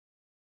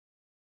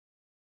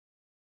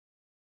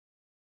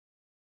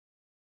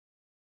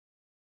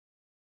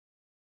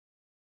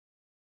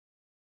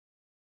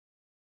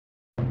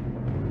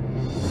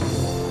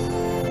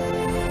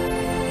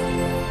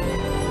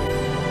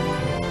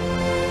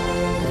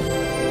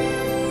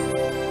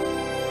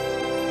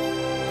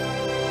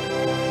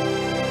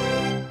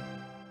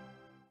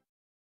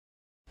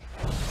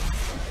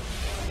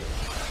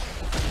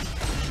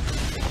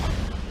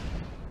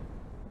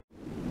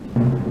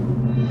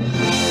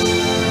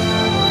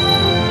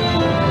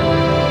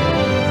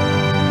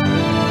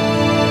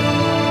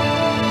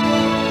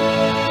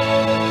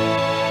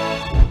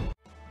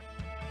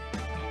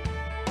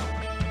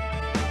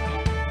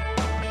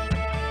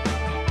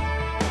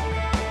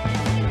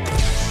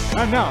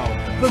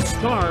the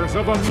stars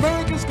of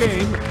America's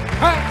Game,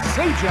 Pat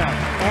Sajak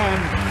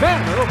and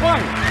Vanna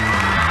White.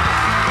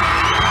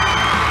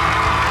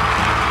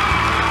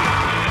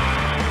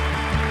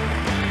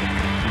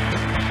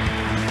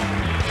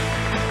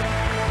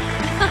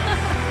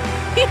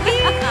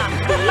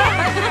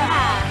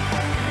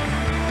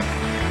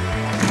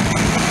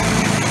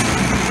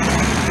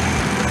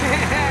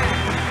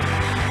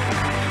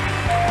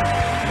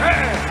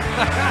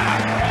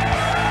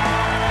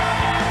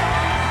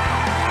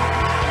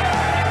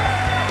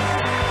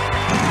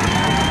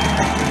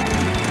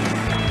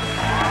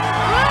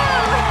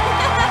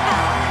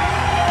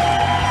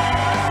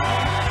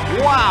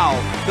 Wow!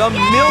 The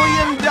 $1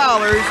 million is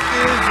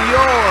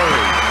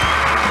yours!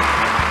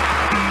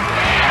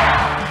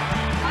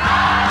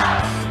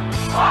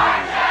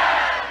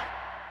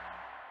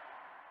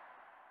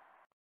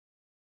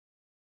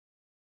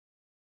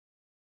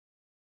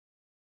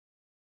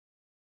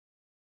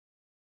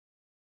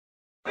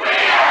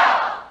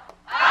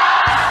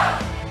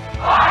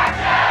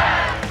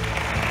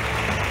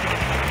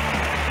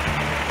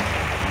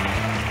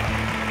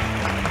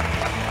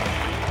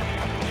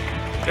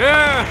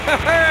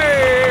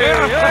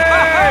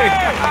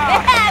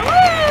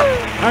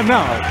 And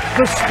now,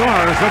 the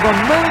stars of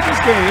America's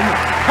Game,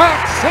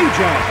 Pat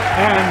Sajak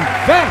and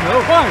Vanna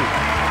White.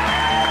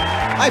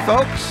 Hi,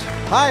 folks.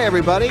 Hi,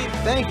 everybody.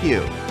 Thank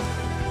you.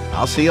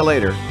 I'll see you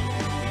later.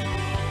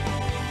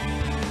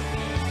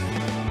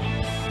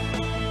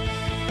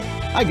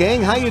 Hi,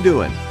 gang. How you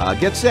doing?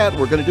 Get set.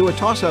 We're going to do a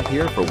toss-up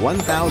here for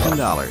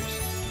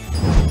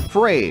 $1,000.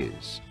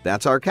 Phrase.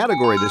 That's our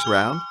category this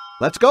round.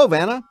 Let's go,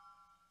 Vanna.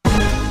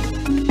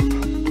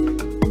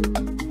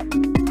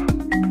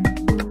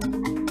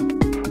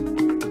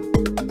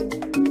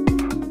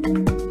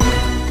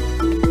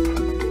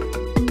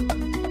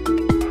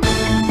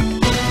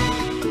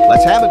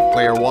 Let's have it,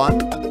 player one.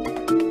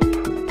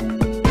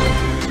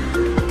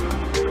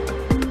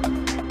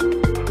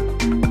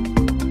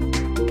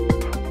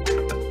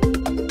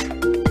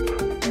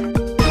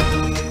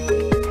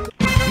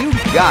 You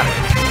got it.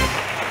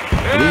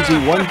 An easy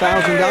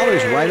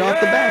 $1,000 right off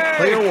the bat,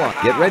 player one.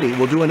 Get ready,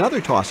 we'll do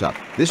another toss-up.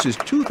 This is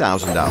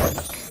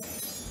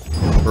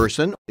 $2,000.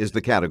 Person is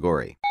the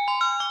category.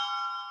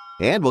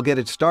 And we'll get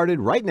it started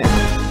right now.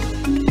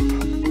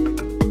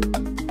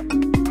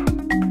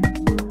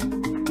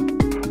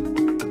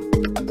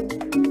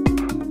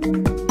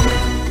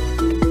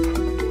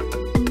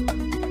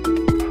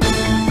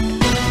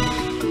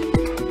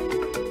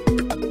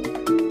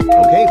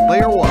 Okay,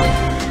 player one.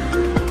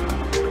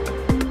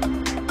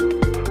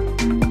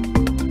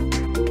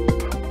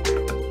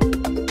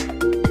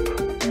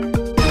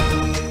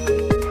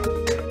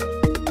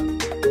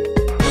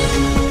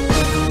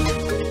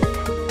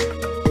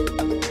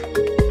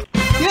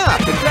 Yeah,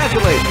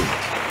 congratulations.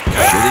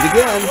 Did it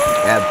again.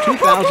 Add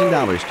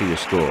 $2,000 to your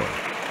score.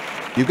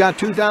 You got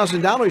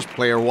 $2,000,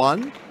 player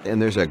one,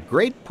 and there's a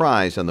great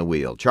prize on the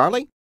wheel.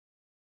 Charlie?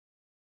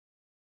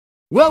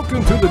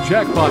 Welcome to the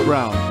jackpot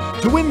round.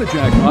 To win the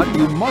jackpot,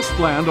 you must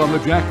land on the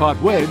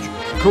jackpot wedge,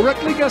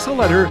 correctly guess a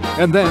letter,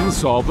 and then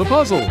solve the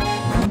puzzle.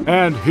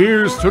 And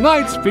here's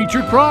tonight's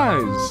featured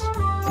prize.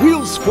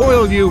 We'll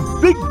spoil you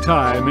big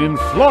time in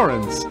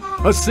Florence,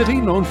 a city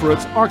known for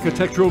its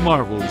architectural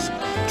marvels.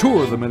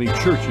 Tour the many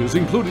churches,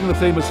 including the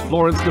famous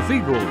Florence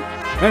Cathedral,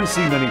 and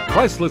see many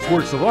priceless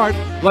works of art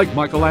like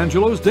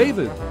Michelangelo's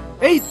David.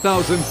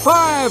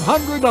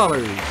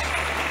 $8,500.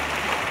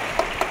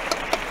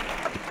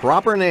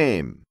 Proper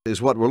name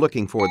is what we're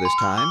looking for this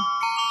time.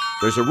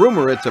 There's a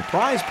rumor it's a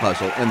prize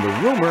puzzle, and the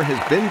rumor has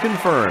been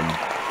confirmed.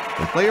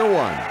 And player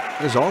one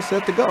is all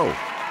set to go.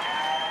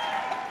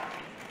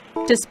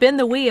 To spin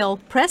the wheel,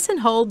 press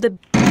and hold the...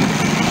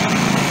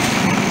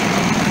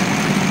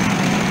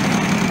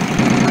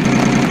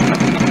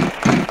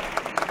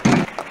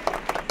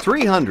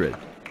 $300.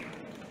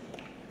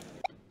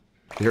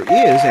 There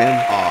is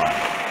an R.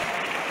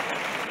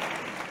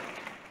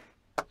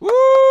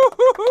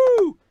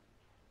 Woo-hoo-hoo!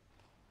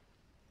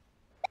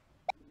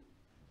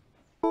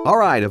 All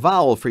right, a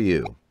vowel for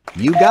you.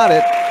 You got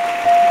it.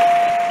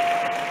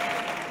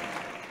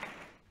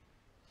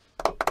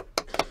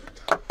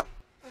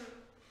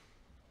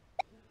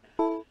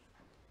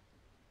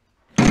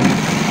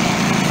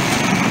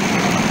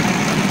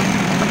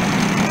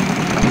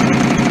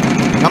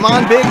 Come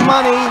on, big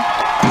money.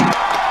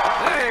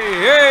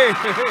 Hey, hey,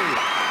 hey.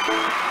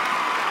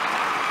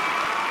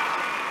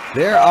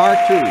 There are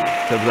two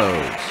of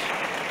those.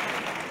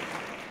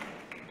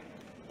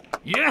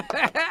 Yeah!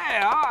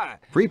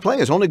 Free play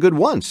is only good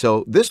once,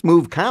 so this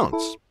move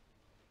counts.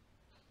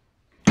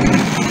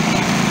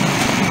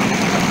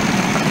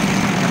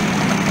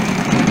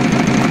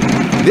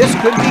 This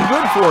could be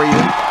good for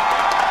you.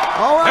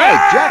 All right, Hey!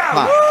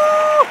 jackpot.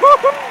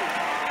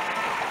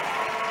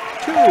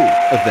 Two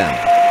of them.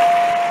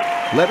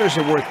 Letters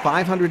are worth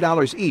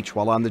 $500 each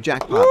while on the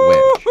jackpot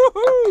wedge.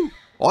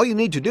 All you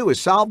need to do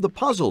is solve the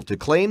puzzle to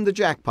claim the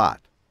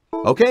jackpot.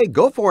 Okay,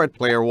 go for it,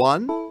 player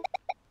one.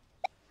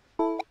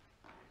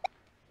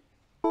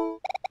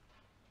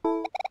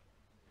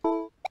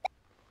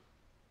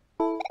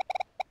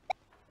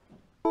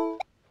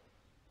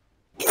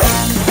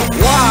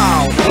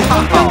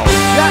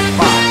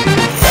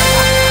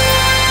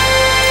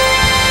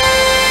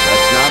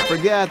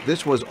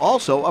 this was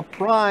also a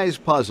prize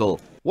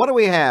puzzle. What do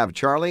we have,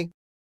 Charlie?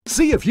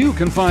 See if you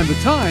can find the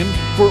time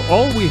for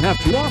all we have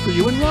to offer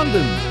you in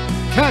London.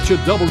 Catch a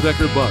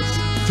double-decker bus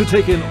to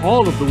take in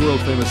all of the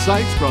world-famous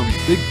sights from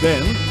Big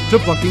Ben to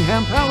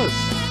Buckingham Palace.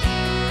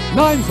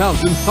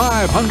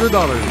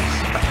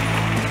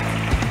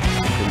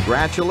 $9,500.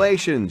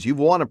 Congratulations, you've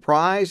won a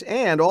prize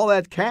and all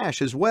that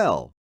cash as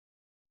well.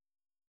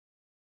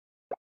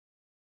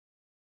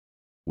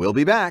 We'll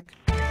be back.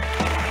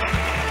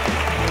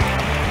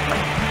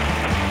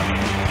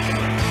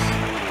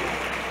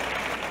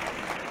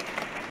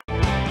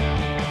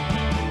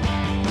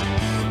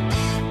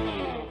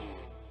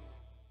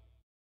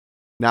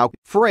 Now,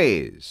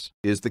 phrase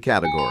is the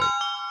category.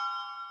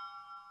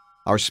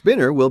 Our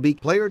spinner will be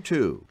player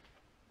 2.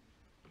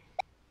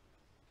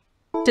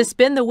 To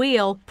spin the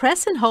wheel,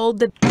 press and hold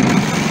the...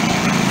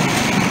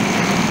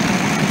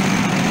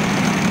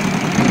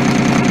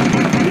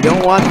 You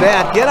don't want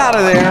that. Get out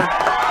of there.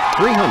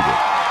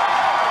 300.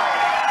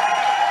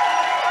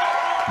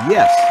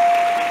 Yes.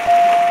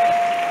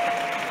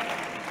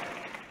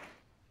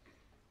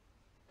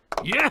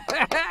 Yeah!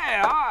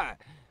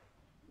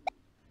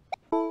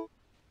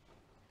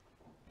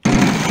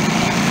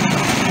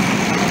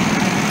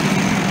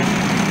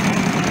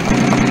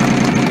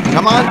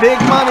 Come on, big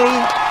money.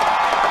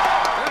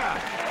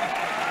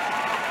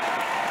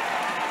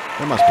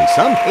 There must be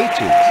some H's.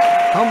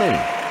 How many?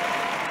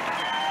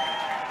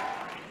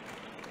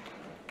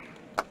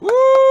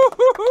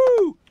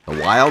 Woo-hoo-hoo! The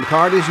wild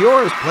card is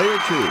yours, player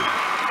 2.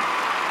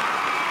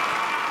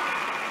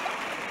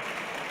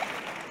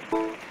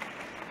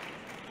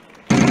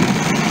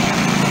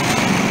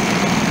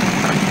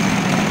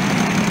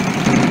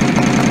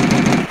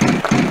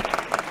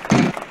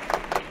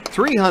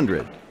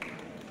 $300.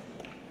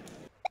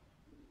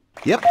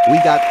 Yep, we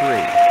got 3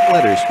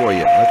 letters for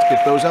you. Let's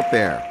get those up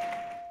there.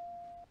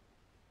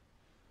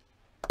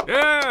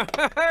 Yeah!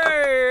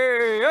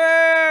 Hey!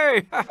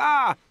 Hey! Ha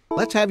ha!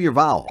 Let's have your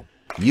vowel.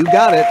 You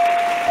got it.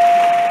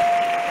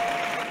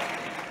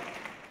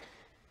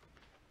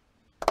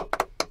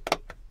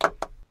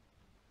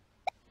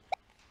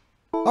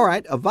 All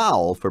right, a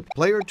vowel for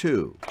player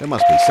 2. There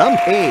must be some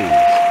A's.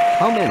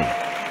 How many?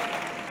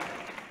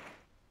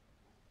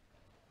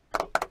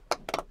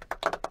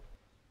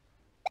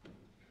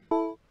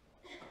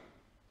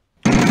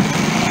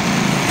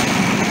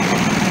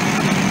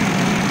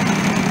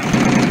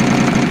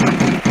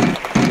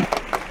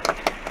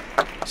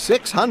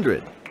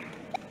 $600.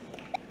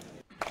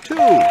 2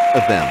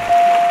 of them.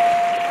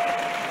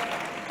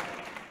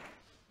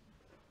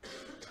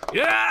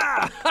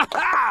 Yeah! Ha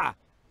ha!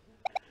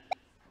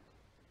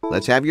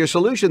 Let's have your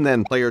solution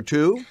then, player 2.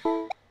 You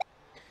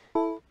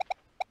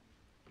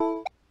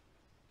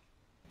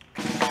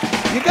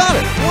got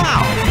it!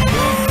 Wow!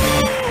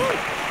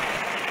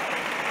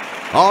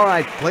 All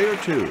right, player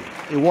 2.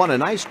 You won a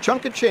nice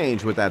chunk of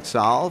change with that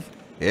solve.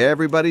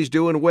 Everybody's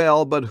doing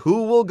well, but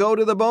who will go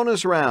to the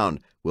bonus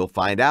round? We'll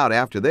find out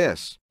after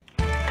this.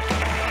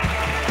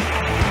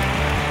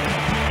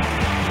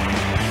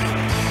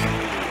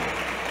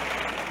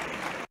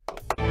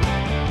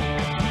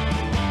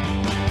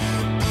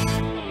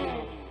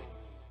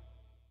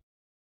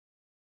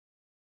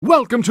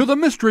 Welcome to the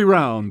mystery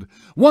round.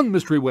 One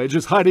mystery wedge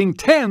is hiding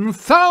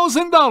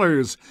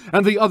 $10,000,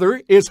 and the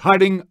other is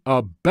hiding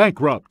a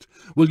bankrupt.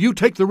 Will you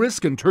take the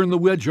risk and turn the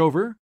wedge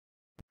over?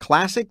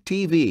 Classic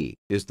TV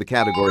is the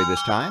category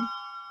this time.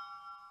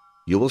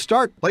 You will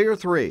start player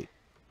 3.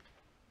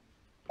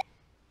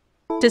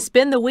 To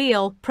spin the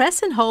wheel,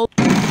 press and hold...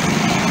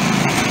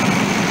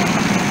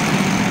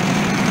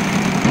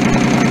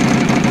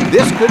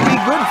 This could be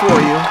good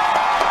for you.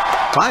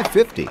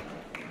 $550.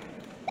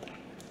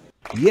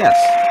 Yes.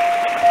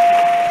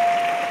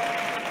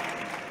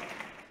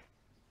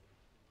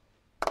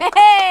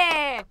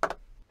 Hey!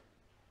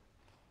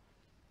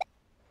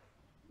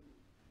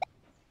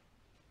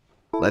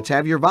 Let's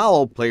have your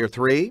vowel, player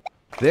 3.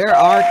 There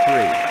are 3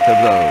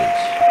 of those.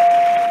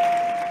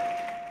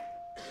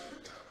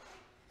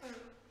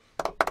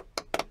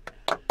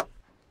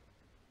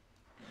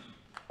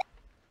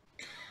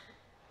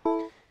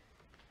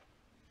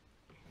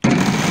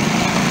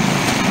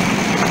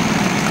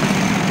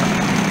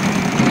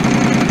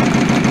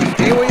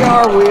 Here we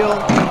are, wheel.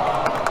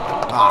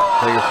 Ah,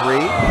 player 3,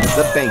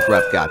 the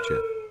bankrupt got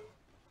you.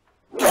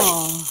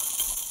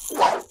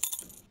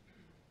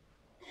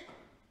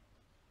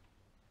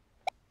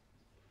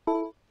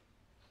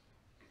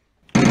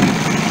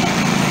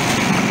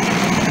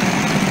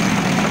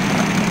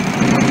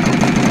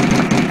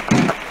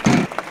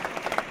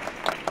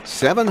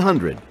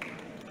 $700.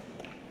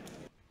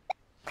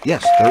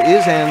 Yes, there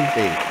is an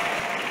 8.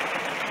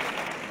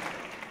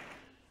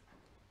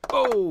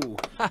 Oh!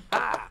 Ha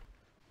ha!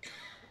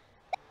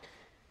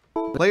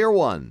 Player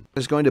 1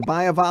 is going to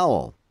buy a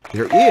vowel.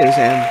 There is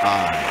an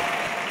I.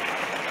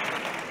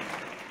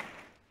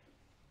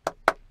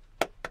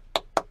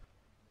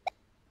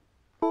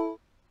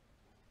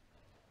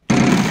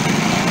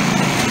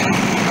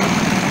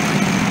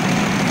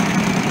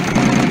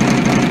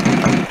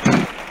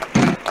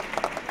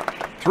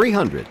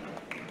 $300.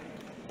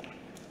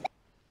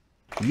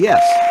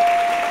 Yes.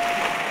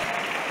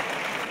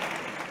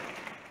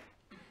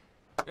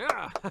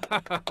 Yeah.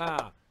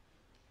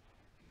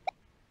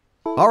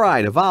 All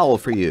right, a vowel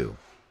for you.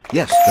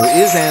 Yes,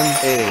 there is an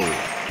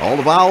A. All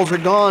the vowels are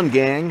gone,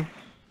 gang.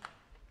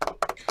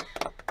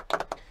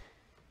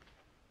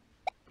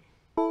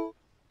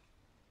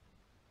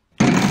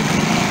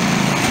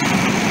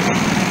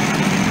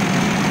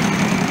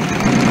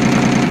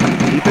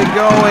 Keep it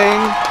going.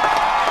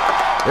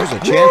 There's a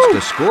chance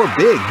to score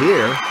big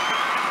here.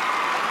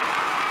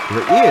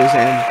 There is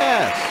an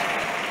S.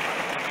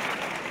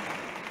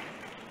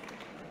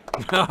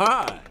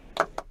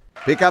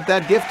 Pick up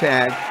that gift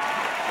tag.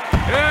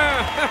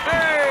 Yeah.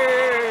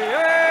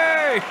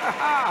 Hey.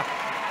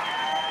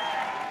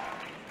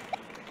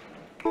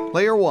 Hey.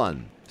 Player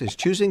 1 is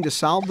choosing to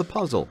solve the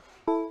puzzle.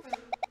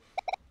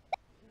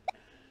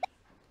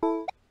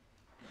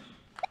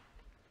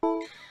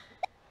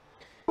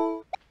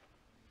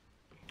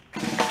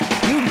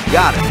 You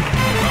got it!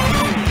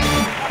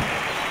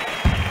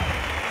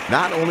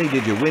 Not only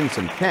did you win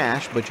some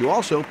cash, but you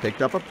also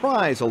picked up a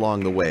prize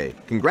along the way.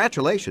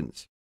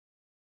 Congratulations!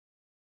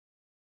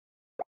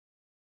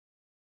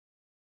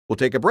 We'll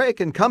take a break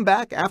and come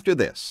back after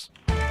this.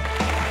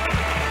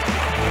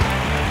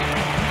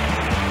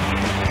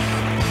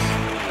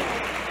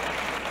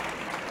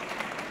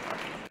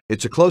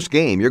 It's a close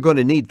game. You're going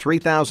to need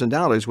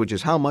 $3,000, which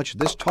is how much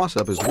this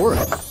toss-up is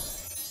worth.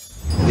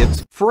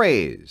 It's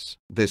phrase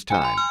this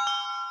time.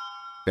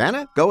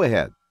 Vanna, go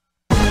ahead.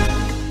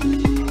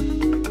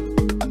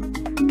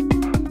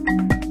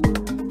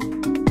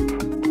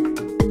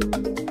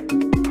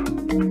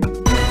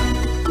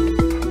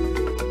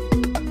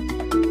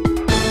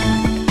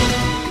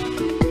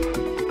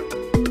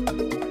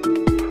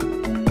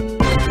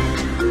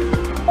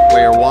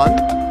 Player 1.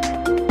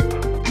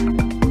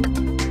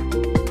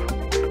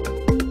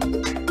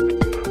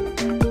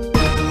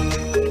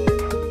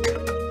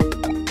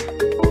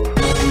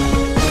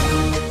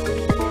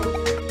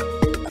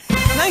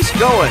 Nice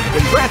going.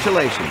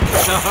 Congratulations.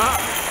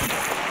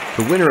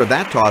 The winner of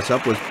that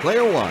toss-up was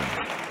player 1,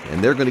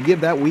 and they're going to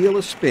give that wheel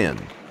a spin.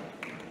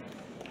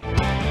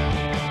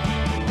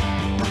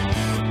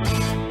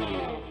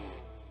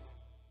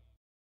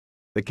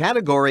 The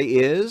category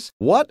is,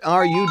 what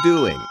are you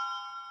doing?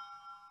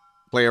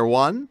 Player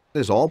 1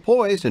 is all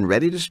poised and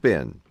ready to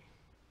spin.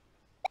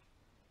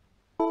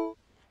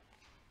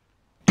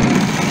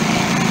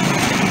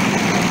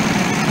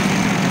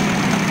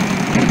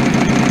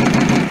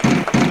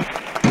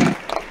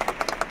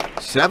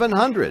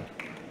 $700.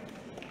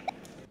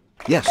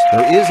 Yes,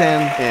 there is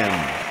an M.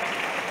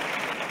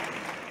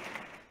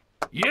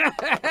 Yeah.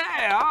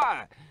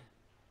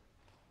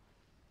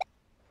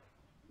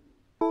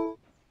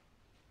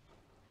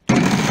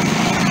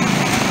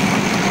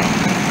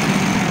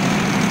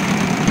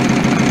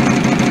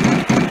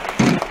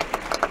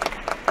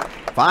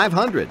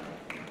 500.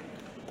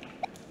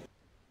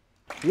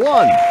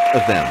 One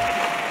of them.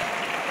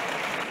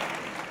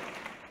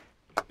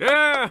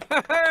 Yeah.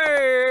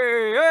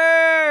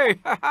 Hey.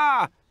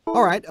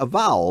 All right, a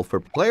vowel for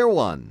player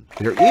 1.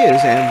 There is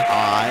an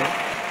I.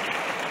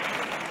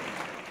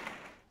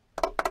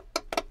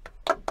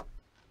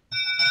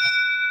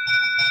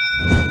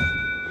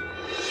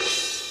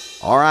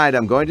 All right,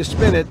 I'm going to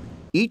spin it.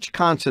 Each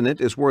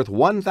consonant is worth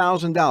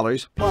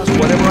 $1,000 plus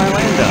whatever I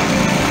land on.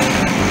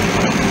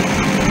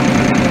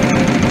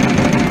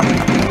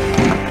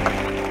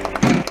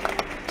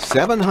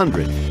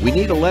 $700. We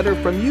need a letter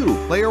from you,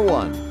 player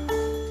 1.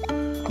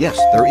 Yes,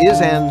 there is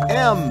an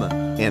M.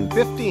 And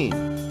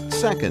 15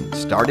 seconds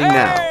starting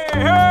now.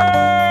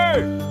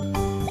 Hey.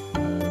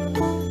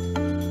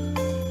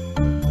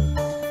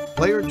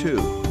 Player 2.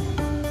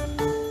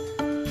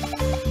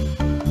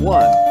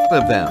 One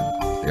of them.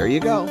 There you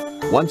go.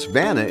 Once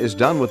Vanna is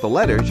done with the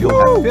letters,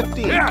 you'll have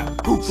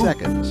 15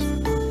 seconds.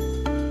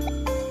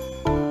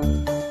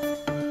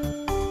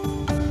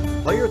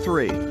 Player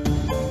 3.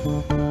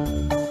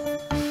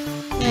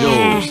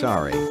 No,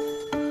 sorry.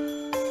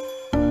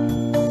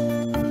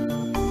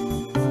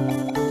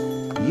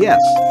 Yes.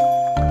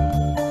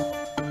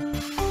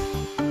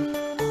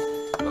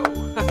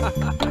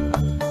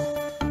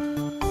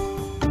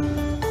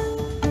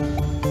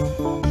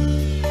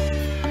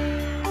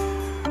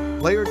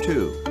 Player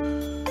 2.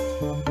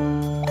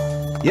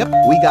 Yep,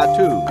 we got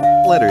 2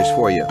 letters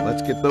for you.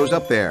 Let's get those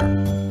up there.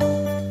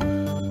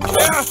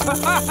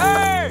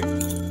 Hey.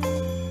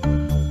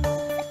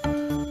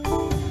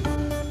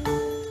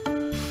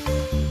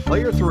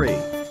 Player 3.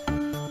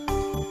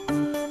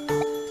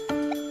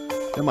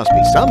 There must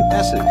be some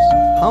S's.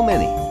 How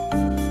many?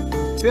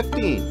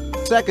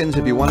 15 seconds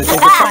if you want to take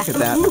a crack at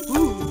that.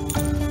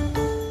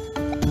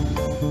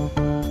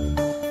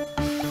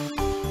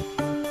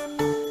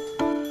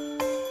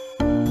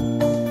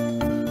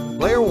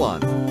 Player 1.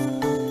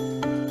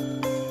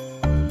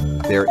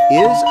 There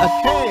is a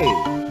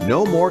K.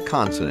 No more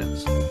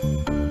consonants.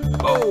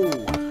 Oh.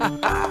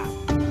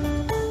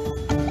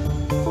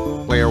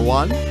 Player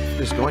 1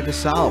 is going to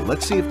solve.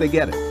 Let's see if they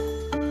get it.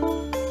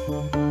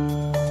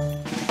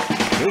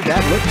 Did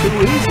that look too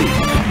easy?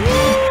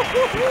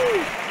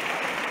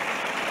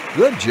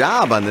 Good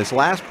job on this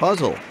last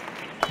puzzle.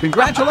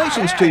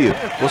 Congratulations to you.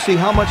 We'll see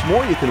how much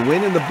more you can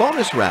win in the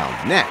bonus round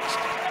next.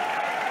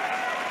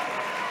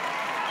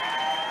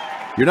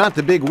 You're not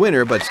the big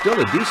winner, but still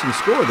a decent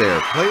score there,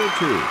 player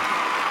 2.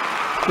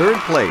 Third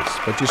place,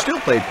 but you still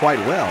played quite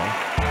well.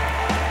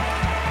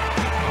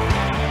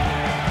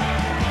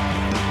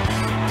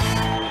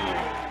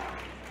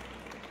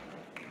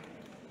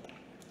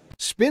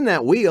 Spin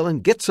that wheel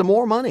and get some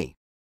more money.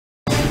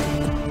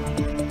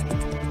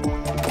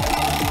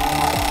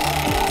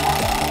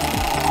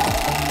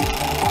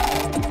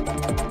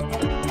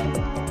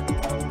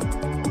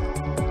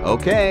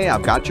 Okay,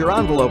 I've got your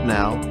envelope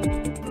now.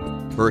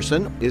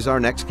 Person is our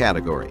next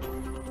category.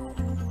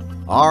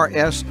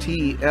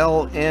 R-S-T-L-N-E,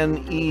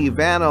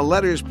 Vanna,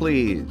 letters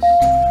please.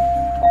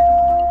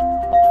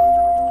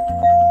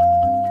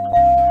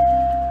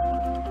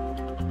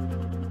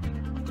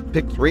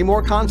 Pick 3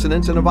 more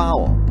consonants and a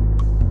vowel.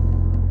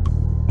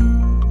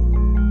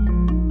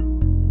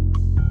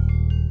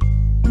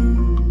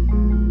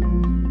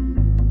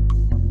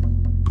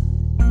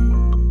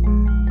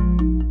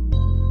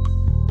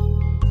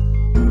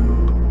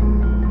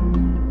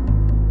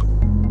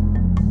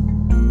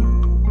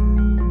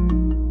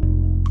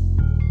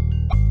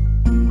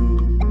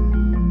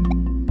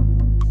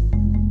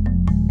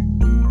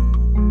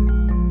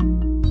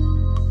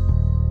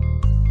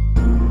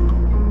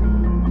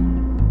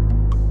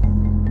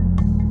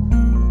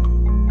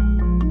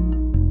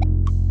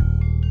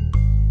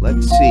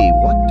 Let's see,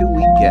 what do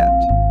we get?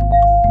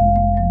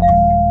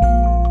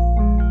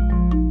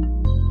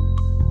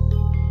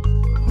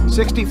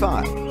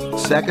 $65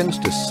 seconds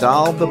to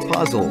solve the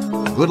puzzle.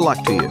 Good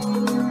luck to you.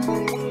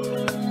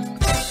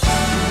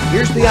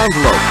 Here's the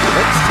envelope.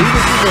 Let's see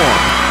what you won.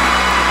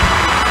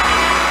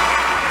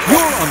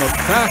 You're on the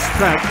fast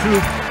track to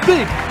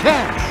big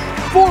cash,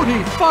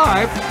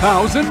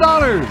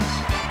 $45,000.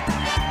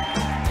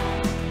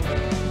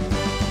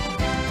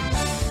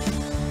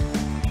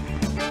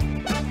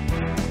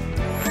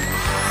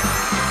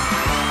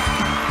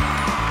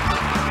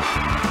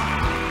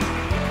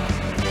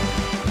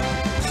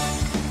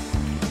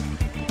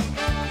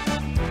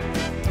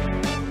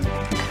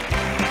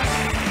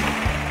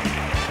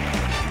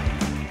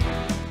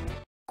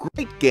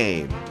 Great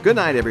game. Good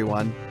night,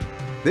 everyone.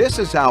 This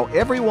is how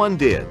everyone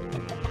did.